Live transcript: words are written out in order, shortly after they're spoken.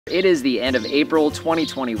It is the end of April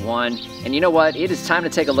 2021, and you know what? It is time to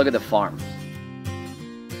take a look at the farm.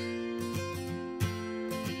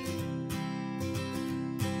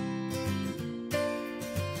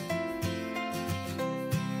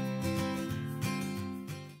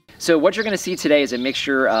 So what you're going to see today is a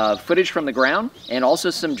mixture of footage from the ground and also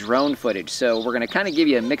some drone footage. So we're going to kind of give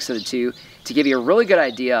you a mix of the two to give you a really good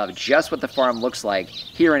idea of just what the farm looks like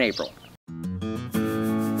here in April.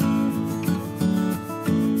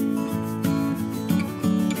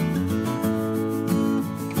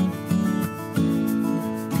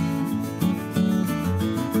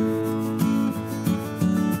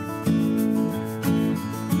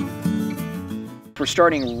 We're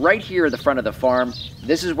starting right here at the front of the farm.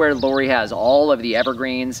 This is where Lori has all of the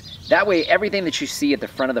evergreens. That way, everything that you see at the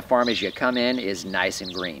front of the farm as you come in is nice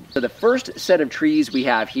and green. So the first set of trees we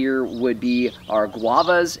have here would be our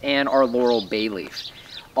guavas and our laurel bay leaf.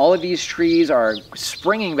 All of these trees are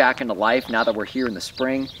springing back into life now that we're here in the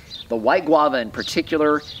spring. The white guava in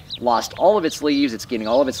particular lost all of its leaves. It's getting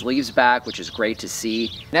all of its leaves back, which is great to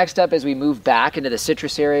see. Next up, as we move back into the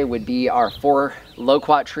citrus area, would be our 4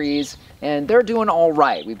 loquat trees, and they're doing all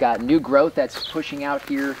right. We've got new growth that's pushing out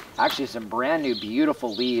here. Actually, some brand new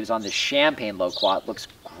beautiful leaves on the champagne loquat. Looks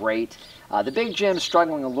great. The big gem's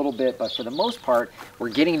struggling a little bit, but for the most part, we're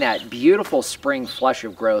getting that beautiful spring flush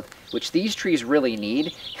of growth, which these trees really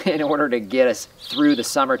need in order to get us through the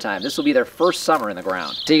summertime. This will be their first summer in the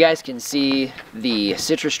ground. So you guys can see the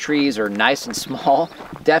citrus trees are nice and small.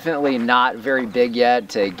 Definitely not very big yet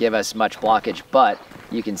to give us much blockage, but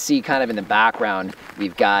you can see kind of in the background,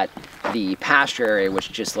 we've got the pasture area,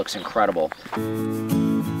 which just looks incredible.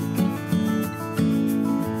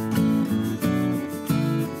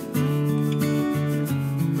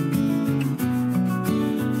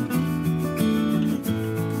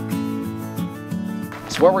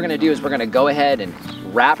 So what we're gonna do is we're gonna go ahead and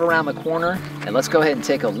wrap around the corner, and let's go ahead and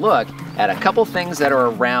take a look at a couple things that are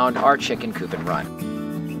around our chicken coop and run.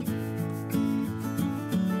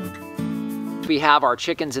 We have our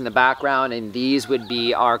chickens in the background, and these would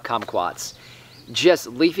be our kumquats. Just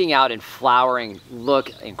leafing out and flowering,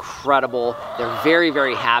 look incredible. They're very,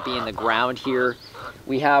 very happy in the ground here.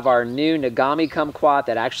 We have our new Nagami kumquat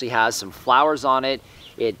that actually has some flowers on it.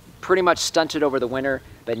 It pretty much stunted over the winter,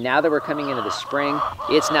 but now that we're coming into the spring,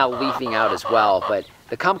 it's now leafing out as well. But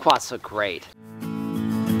the kumquats look great.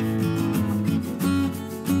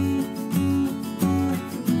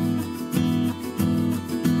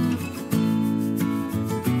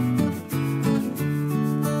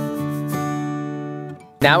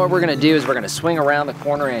 Now what we're gonna do is we're gonna swing around the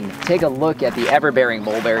corner and take a look at the ever-bearing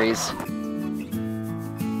mulberries.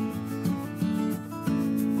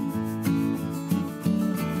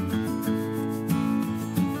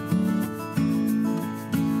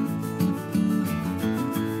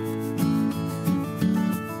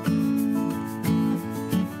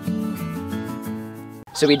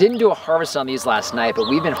 So we didn't do a harvest on these last night, but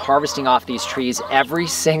we've been harvesting off these trees every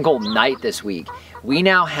single night this week. We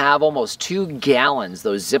now have almost 2 gallons,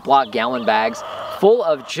 those Ziploc gallon bags, full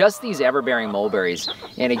of just these ever-bearing mulberries.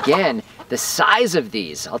 And again, the size of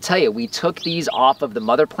these, I'll tell you, we took these off of the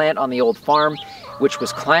mother plant on the old farm, which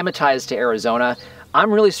was climatized to Arizona.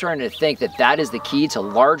 I'm really starting to think that that is the key to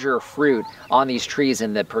larger fruit on these trees,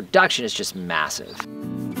 and the production is just massive.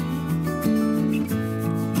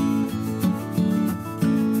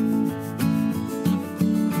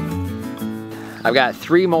 I've got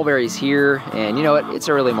 3 mulberries here, and you know what? It's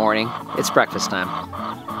early morning. It's breakfast time.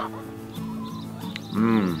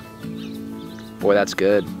 Boy, that's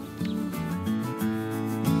good.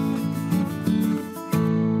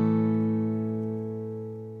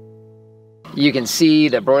 You can see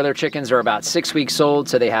the broiler chickens are about 6 weeks old,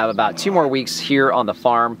 so they have about 2 more weeks here on the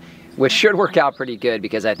farm, which should work out pretty good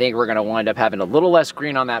because I think we're gonna wind up having a little less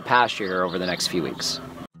green on that pasture here over the next few weeks.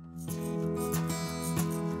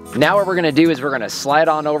 Now what we're gonna do is we're gonna slide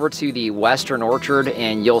on over to the western orchard,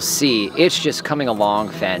 and you'll see it's just coming along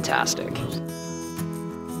fantastic.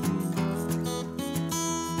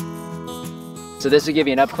 So this will give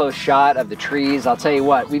you an up-close shot of the trees. I'll tell you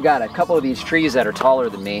what, we've got a couple of these trees that are taller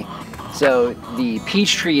than me. So the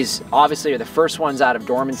peach trees obviously are the first ones out of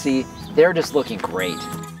dormancy. They're just looking great.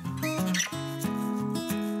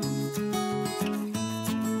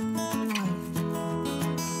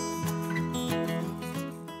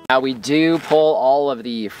 Now we do pull all of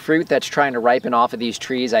the fruit that's trying to ripen off of these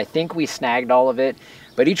trees. I think we snagged all of it,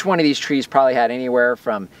 but each one of these trees probably had anywhere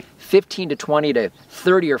from 15 to 20 to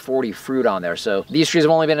 30 or 40 fruit on there. So these trees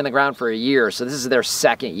have only been in the ground for a year, so this is their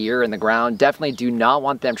second year in the ground. Definitely do not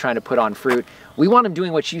want them trying to put on fruit. We want them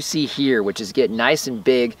doing what you see here, which is get nice and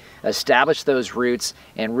big, establish those roots,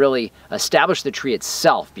 and really establish the tree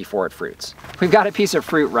itself before it fruits. We've got a piece of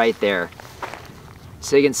fruit right there.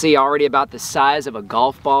 So you can see already about the size of a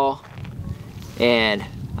golf ball. And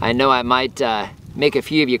I know I might make a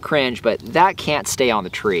few of you cringe, but that can't stay on the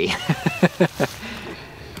tree.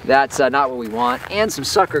 That's not what we want. And some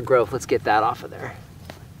sucker growth, let's get that off of there.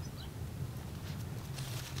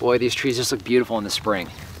 Boy, these trees just look beautiful in the spring.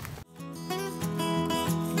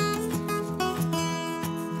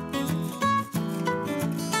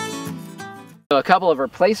 So a couple of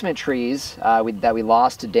replacement trees that we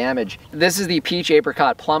lost to damage. This is the peach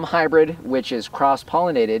apricot plum hybrid, which is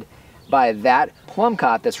cross-pollinated by that plum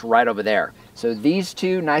cot that's right over there. So these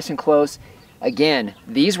two, nice and close. Again,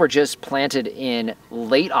 these were just planted in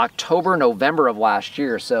late October, November of last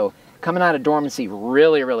year. So coming out of dormancy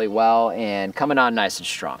really, really well and coming on nice and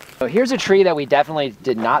strong. So here's a tree that we definitely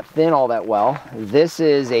did not thin all that well. This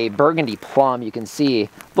is a burgundy plum. You can see a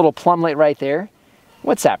little plumlet right there.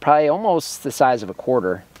 What's that? Probably almost the size of a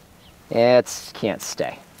quarter. It can't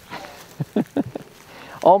stay.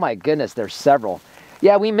 Oh my goodness, there's several.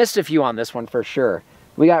 Yeah, we missed a few on this one for sure.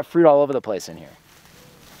 We got fruit all over the place in here.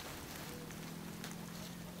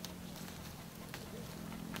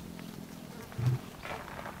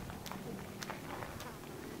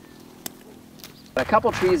 A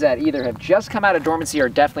couple trees that either have just come out of dormancy or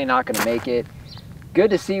definitely not going to make it. Good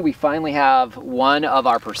to see we finally have one of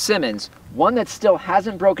our persimmons, one that still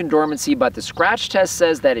hasn't broken dormancy, but the scratch test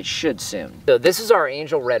says that it should soon. So this is our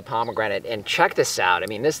angel red pomegranate, and check this out. I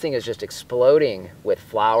mean, this thing is just exploding with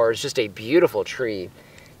flowers, just a beautiful tree.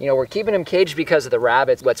 You know, we're keeping them caged because of the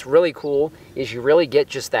rabbits. What's really cool is you really get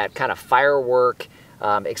just that kind of firework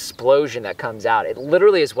explosion that comes out. It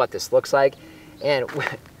literally is what this looks like. And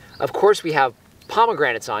of course we have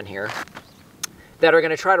pomegranates on here that are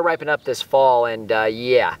gonna try to ripen up this fall, and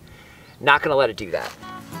yeah, not gonna let it do that.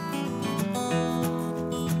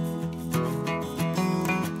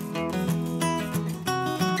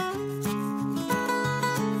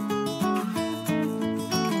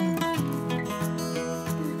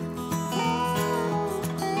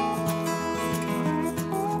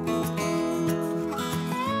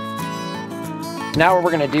 Now what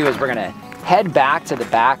we're gonna do is we're gonna head back to the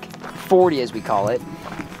back 40, as we call it.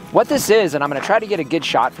 What this is, and I'm gonna try to get a good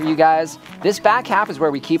shot for you guys, this back half is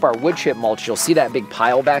where we keep our wood chip mulch. You'll see that big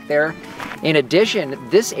pile back there. In addition,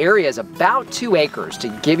 this area is about 2 acres to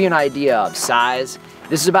give you an idea of size.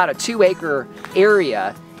 This is about a 2-acre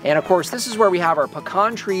area. And of course, this is where we have our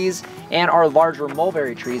pecan trees and our larger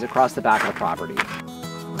mulberry trees across the back of the property.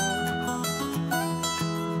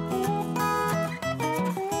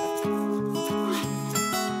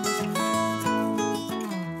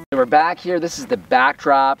 We're back here. This is the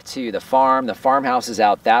backdrop to the farm. The farmhouse is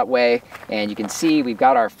out that way, and you can see we've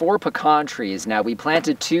got our 4 pecan trees. Now, we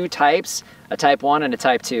planted 2 types, a type 1 and a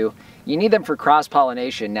type 2. You need them for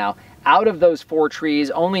cross-pollination. Now, out of those 4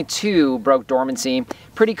 trees, only 2 broke dormancy.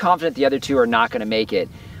 Pretty confident the other 2 are not going to make it.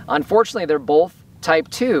 Unfortunately, they're both type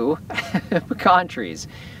 2 pecan trees.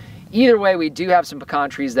 Either way, we do have some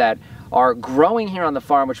pecan trees that are growing here on the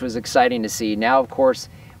farm, which was exciting to see. Now, of course,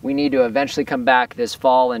 we need to eventually come back this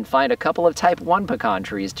fall and find a couple of type 1 pecan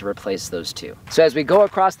trees to replace those 2. So as we go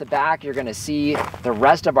across the back, you're gonna see the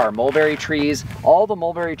rest of our mulberry trees. All the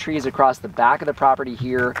mulberry trees across the back of the property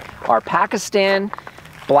here are Pakistan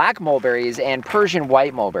black mulberries and Persian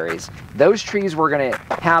white mulberries. Those trees we're gonna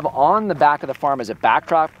have on the back of the farm as a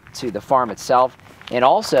backdrop to the farm itself. And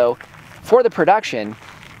also, for the production,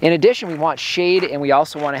 in addition, we want shade, and we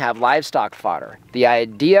also wanna have livestock fodder. The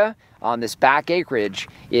idea on this back acreage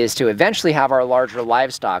is to eventually have our larger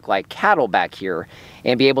livestock like cattle back here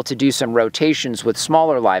and be able to do some rotations with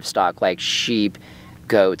smaller livestock like sheep,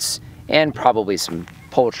 goats, and probably some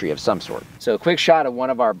poultry of some sort. So a quick shot of one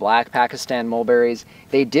of our black Pakistan mulberries.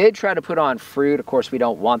 They did try to put on fruit. Of course, we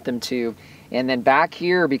don't want them to. And then back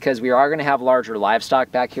here, because we are going to have larger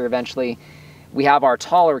livestock back here eventually, we have our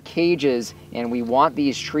taller cages, and we want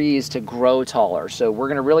these trees to grow taller. So we're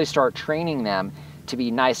going to really start training them to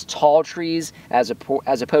be nice tall trees as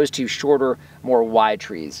opposed to shorter, more wide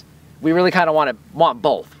trees. We really kind of want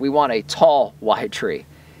both. We want a tall, wide tree.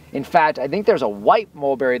 In fact, I think there's a white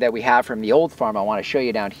mulberry that we have from the old farm I want to show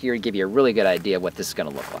you down here and give you a really good idea of what this is going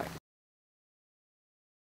to look like.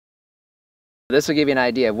 This will give you an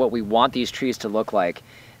idea of what we want these trees to look like.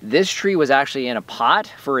 This tree was actually in a pot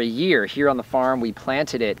for a year here on the farm. We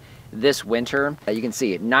planted it this winter. You can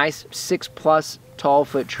see it, nice 6+ tall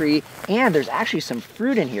foot tree, and there's actually some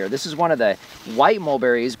fruit in here. This is one of the white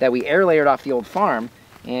mulberries that we air layered off the old farm,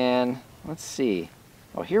 and let's see.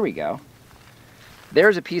 Oh, here we go.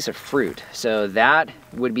 There's a piece of fruit. So that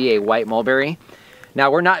would be a white mulberry.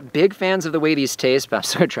 Now, we're not big fans of the way these taste, but I'm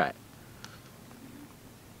just gonna try it.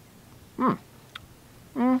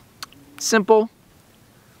 Simple.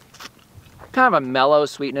 Kind of a mellow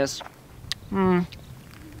sweetness.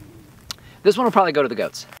 This one will probably go to the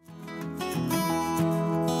goats.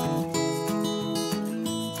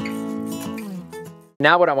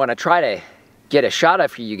 Now what I want to try to get a shot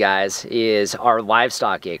of for you guys is our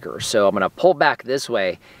livestock acre. So I'm going to pull back this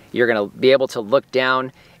way. You're going to be able to look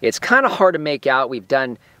down. It's kind of hard to make out. We've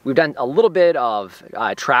done a little bit of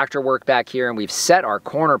tractor work back here, and we've set our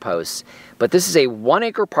corner posts. But this is a 1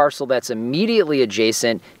 acre parcel that's immediately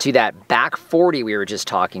adjacent to that back 40 we were just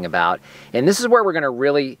talking about. And this is where we're going to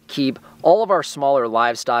really keep all of our smaller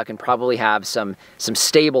livestock and probably have some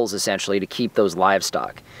stables essentially to keep those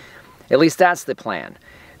livestock. At least that's the plan.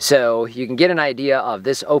 So you can get an idea of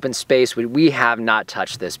this open space. We have not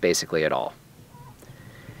touched this basically at all.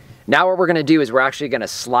 Now what we're going to do is we're actually going to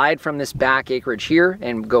slide from this back acreage here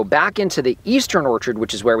and go back into the eastern orchard,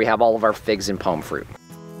 which is where we have all of our figs and pome fruit.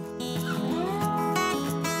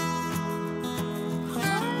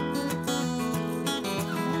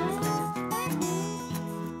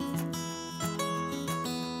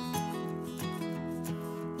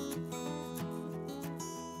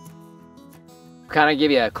 Kind of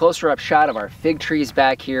give you a closer up shot of our fig trees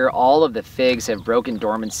back here. All of the figs have broken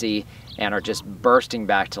dormancy and are just bursting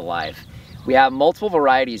back to life. We have multiple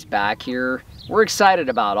varieties back here. We're excited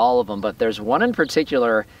about all of them, but there's one in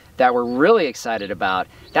particular that we're really excited about.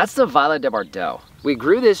 That's the Violet de Bordeaux. We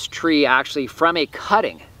grew this tree actually from a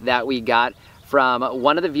cutting that we got from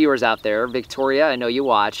one of the viewers out there, Victoria, I know you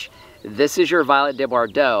watch. This is your Violet de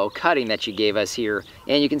Bordeaux cutting that you gave us here.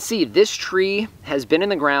 And you can see this tree has been in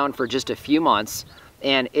the ground for just a few months,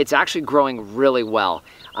 and it's actually growing really well.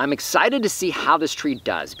 I'm excited to see how this tree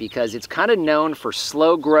does because it's kind of known for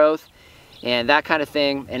slow growth and that kind of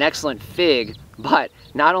thing, an excellent fig, but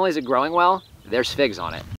not only is it growing well, there's figs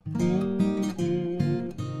on it.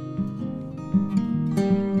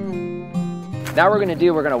 Now what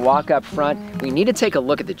we're gonna walk up front. We need to take a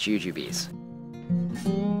look at the jujubes.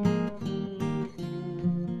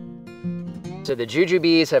 So the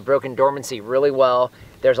jujubes have broken dormancy really well.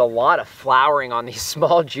 There's a lot of flowering on these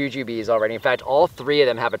small jujubes already. In fact, all 3 of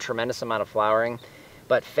them have a tremendous amount of flowering,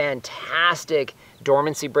 but fantastic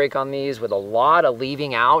dormancy break on these with a lot of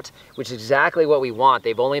leaving out, which is exactly what we want.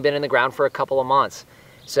 They've only been in the ground for a couple of months.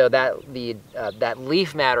 So that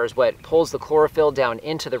leaf matter is what pulls the chlorophyll down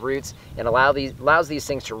into the roots and allows these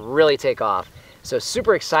things to really take off. So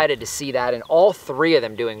super excited to see that, and all 3 of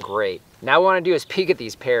them doing great. Now what we want to do is peek at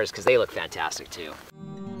these pears because they look fantastic too.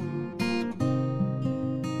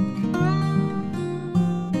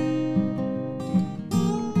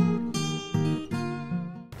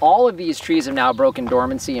 All of these trees have now broken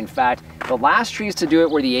dormancy. In fact, the last trees to do it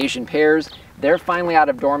were the Asian pears. They're finally out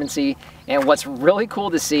of dormancy. And what's really cool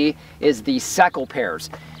to see is the Seckel pears.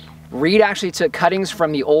 Reed actually took cuttings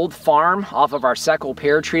from the old farm off of our Seckel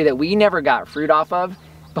pear tree that we never got fruit off of,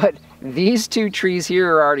 but these 2 trees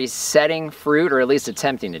here are already setting fruit, or at least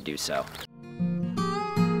attempting to do so.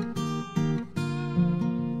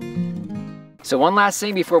 So one last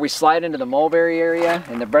thing before we slide into the mulberry area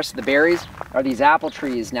and the rest of the berries are these apple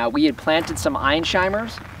trees. Now we had planted some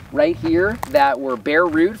Einsheimers right here that were bare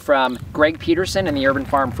root from Greg Peterson in the Urban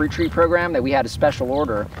Farm Fruit Tree Program that we had a special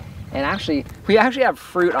order. And actually, we actually have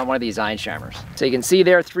fruit on one of these Einsheimers. So you can see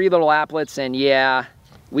there 3 little applets, and yeah,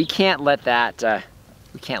 we can't let that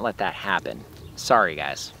happen. Sorry,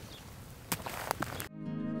 guys.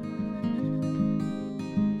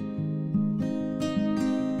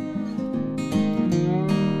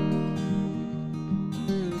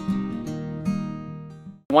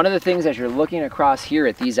 One of the things as you're looking across here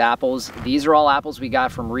at these apples, these are all apples we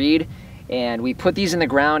got from Reed. And we put these in the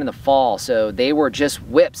ground in the fall, so they were just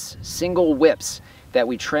whips, single whips that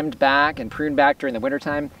we trimmed back and pruned back during the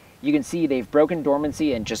wintertime. You can see they've broken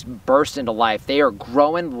dormancy and just burst into life. They are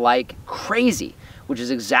growing like crazy, which is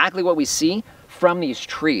exactly what we see from these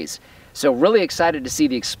trees. So really excited to see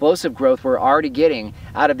the explosive growth we're already getting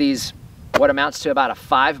out of these, what amounts to about a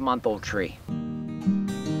 5-month-old tree.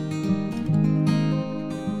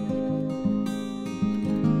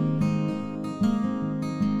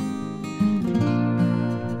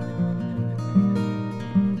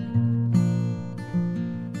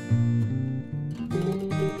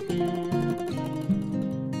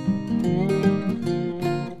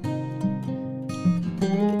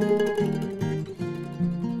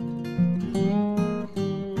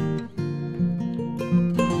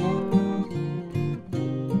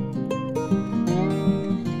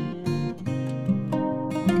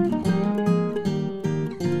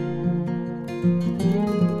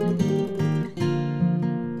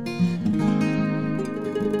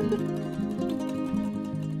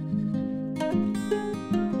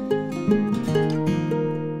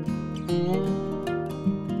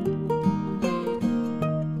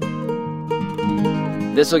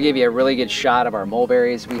 This will give you a really good shot of our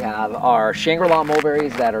mulberries. We have our Shangri-La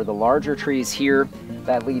mulberries that are the larger trees here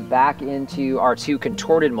that lead back into our two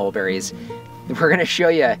contorted mulberries. We're gonna show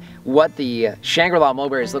you what the Shangri-La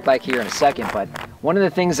mulberries look like here in a second, but one of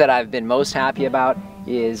the things that I've been most happy about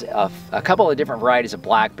is a couple of different varieties of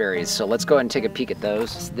blackberries. So let's go ahead and take a peek at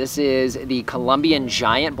those. This is the Colombian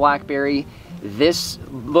giant blackberry. This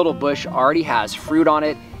little bush already has fruit on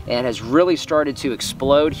it and has really started to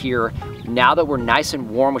explode here now that we're nice and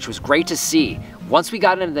warm, which was great to see. Once we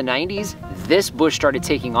got into the 90s, this bush started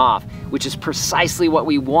taking off, which is precisely what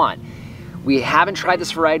we want. We haven't tried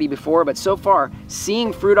this variety before, but so far,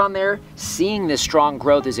 seeing fruit on there, seeing this strong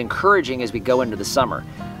growth is encouraging as we go into the summer.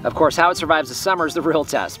 Of course, how it survives the summer is the real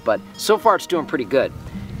test, but so far it's doing pretty good.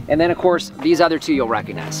 And then of course, these other two you'll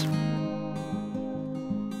recognize.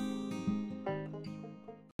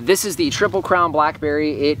 This is the Triple Crown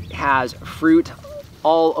Blackberry. It has fruit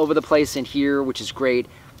all over the place in here, which is great.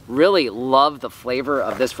 Really love the flavor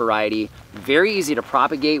of this variety. Very easy to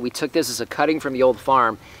propagate. We took this as a cutting from the old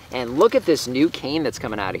farm, and look at this new cane that's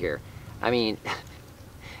coming out of here. I mean,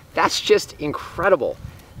 that's just incredible.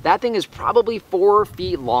 That thing is probably 4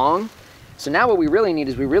 feet long. So now what we really need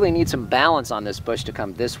is we really need some balance on this bush to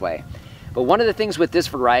come this way. But one of the things with this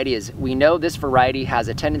variety is we know this variety has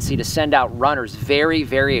a tendency to send out runners very,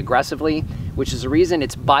 very aggressively, which is the reason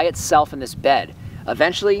it's by itself in this bed.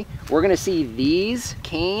 Eventually, we're gonna see these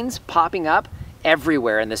canes popping up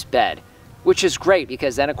everywhere in this bed, which is great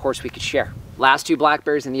because then of course we could share. Last two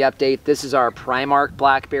blackberries in the update. This is our Primark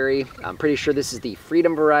blackberry. I'm pretty sure this is the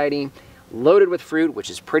Freedom variety, loaded with fruit, which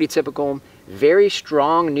is pretty typical. Very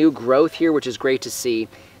strong new growth here, which is great to see.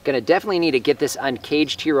 Gonna definitely need to get this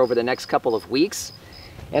uncaged here over the next couple of weeks.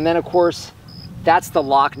 And then of course, that's the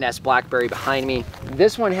Loch Ness blackberry behind me.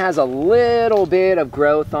 This one has a little bit of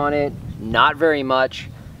growth on it, not very much.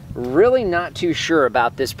 Really not too sure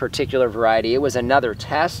about this particular variety. It was another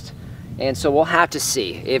test, and so we'll have to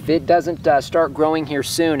see. If it doesn't start growing here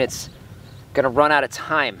soon, it's gonna run out of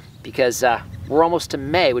time because we're almost to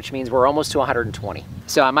May, which means we're almost to 120.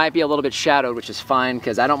 So I might be a little bit shadowed, which is fine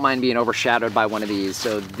because I don't mind being overshadowed by one of these.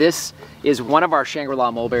 So this is one of our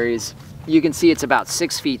Shangri-La mulberries. You can see it's about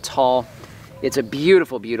 6 feet tall. It's a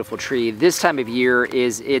beautiful, beautiful tree. This time of year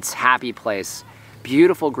is its happy place.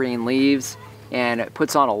 Beautiful green leaves, and it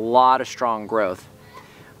puts on a lot of strong growth.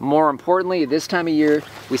 More importantly, this time of year,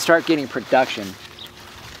 we start getting production.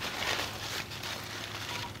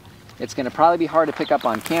 It's gonna probably be hard to pick up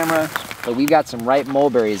on camera, but we got some ripe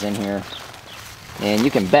mulberries in here. And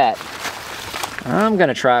you can bet, I'm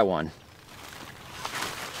gonna try one.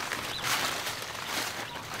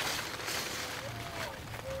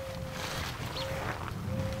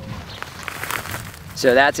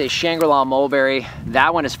 So that's a Shangri-La mulberry.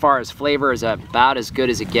 That one, as far as flavor, is about as good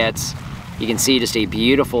as it gets. You can see just a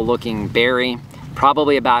beautiful looking berry,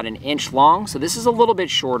 probably about 1 inch long. So this is a little bit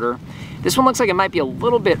shorter. This one looks like it might be a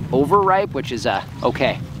little bit overripe, which is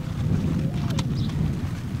okay.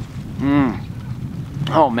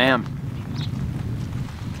 Oh man.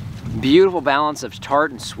 Beautiful balance of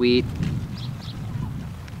tart and sweet.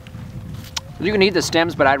 You can eat the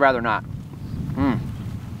stems, but I'd rather not.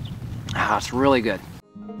 Ah, it's really good.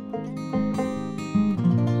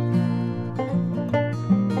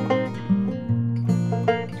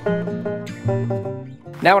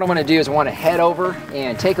 Now what I want to do is I want to head over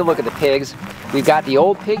and take a look at the pigs. We've got the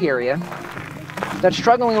old pig area that's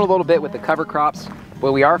struggling a little bit with the cover crops,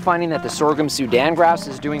 but we are finding that the sorghum Sudan grass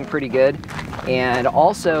is doing pretty good, and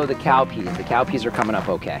also the cowpeas. The cowpeas are coming up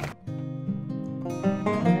okay.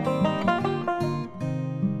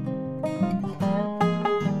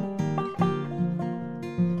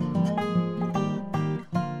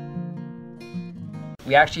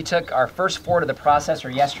 We actually took our first 4 to the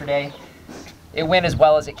processor yesterday. It went as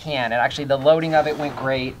well as it can, and actually the loading of it went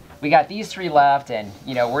great. We got these 3 left, and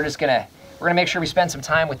you know, we're gonna make sure we spend some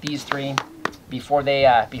time with these 3 before they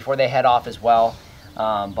head off as well.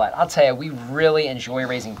 But I'll tell you, we really enjoy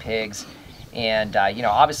raising pigs, and you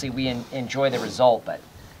know, obviously we enjoy the result. But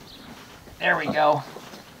there we go.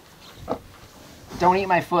 Don't eat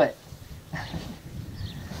my foot.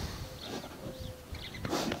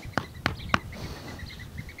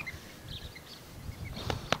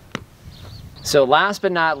 So last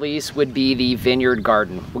but not least would be the vineyard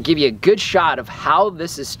garden. We'll give you a good shot of how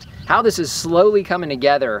this is slowly coming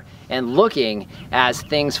together and looking as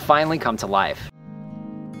things finally come to life.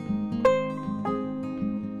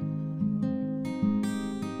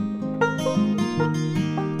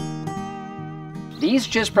 These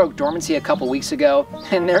just broke dormancy a couple weeks ago,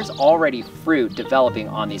 and there's already fruit developing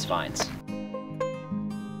on these vines.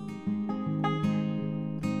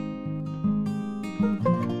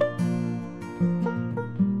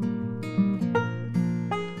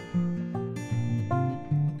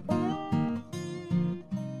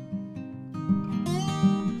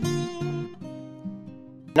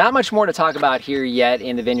 Not much more to talk about here yet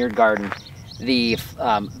in the vineyard garden. The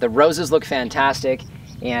roses look fantastic,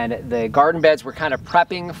 and the garden beds we're kind of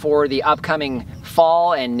prepping for the upcoming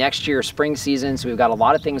fall and next year spring season, so we've got a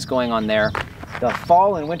lot of things going on there. The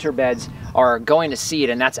fall and winter beds are going to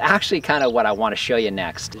seed, and that's actually kind of what I want to show you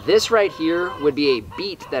next. This right here would be a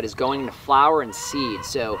beet that is going to flower and seed,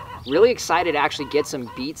 so really excited to actually get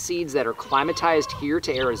some beet seeds that are climatized here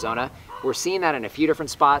to Arizona. We're seeing that in a few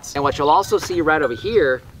different spots. And what you'll also see right over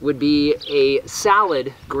here would be a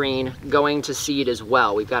salad green going to seed as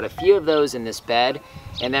well. We've got a few of those in this bed.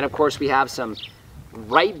 And then of course we have some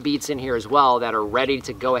ripe beets in here as well that are ready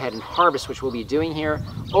to go ahead and harvest, which we'll be doing here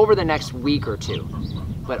over the next week or two.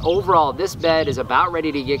 But overall, this bed is about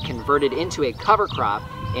ready to get converted into a cover crop.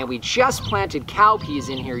 And we just planted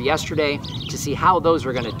cowpeas in here yesterday to see how those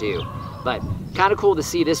are gonna do. But kind of cool to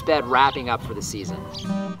see this bed wrapping up for the season.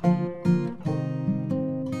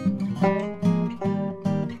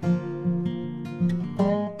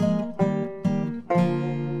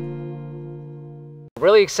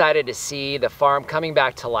 Really excited to see the farm coming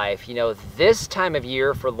back to life. You know, this time of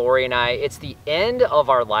year for Lori and I, it's the end of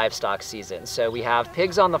our livestock season. So we have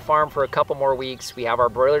pigs on the farm for a couple more weeks. We have our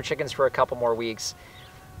broiler chickens for a couple more weeks.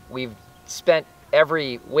 We've spent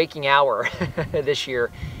every waking hour this year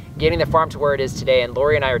getting the farm to where it is today, and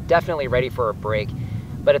Lori and I are definitely ready for a break.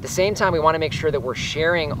 But at the same time, we want to make sure that we're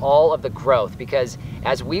sharing all of the growth, because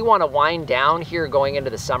as we want to wind down here going into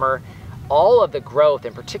the summer, all of the growth,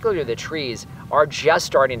 and particularly the trees, are just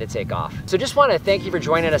starting to take off. So just want to thank you for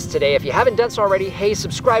joining us today. If you haven't done so already, hey,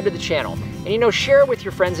 subscribe to the channel. And you know, share it with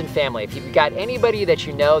your friends and family. If you've got anybody that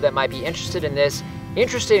you know that might be interested in this,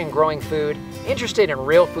 interested in growing food, interested in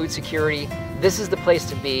real food security, this is the place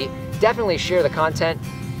to be. Definitely share the content.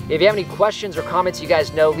 If you have any questions or comments you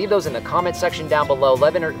guys know, leave those in the comment section down below.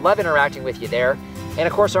 Love interacting with you there. And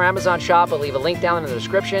of course, our Amazon shop, I'll leave a link down in the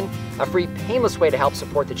description, a free, painless way to help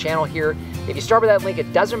support the channel here. If you start with that link,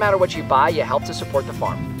 it doesn't matter what you buy, you help to support the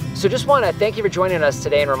farm. So just want to thank you for joining us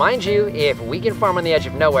today and remind you, if we can farm on the edge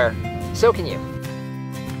of nowhere, so can you.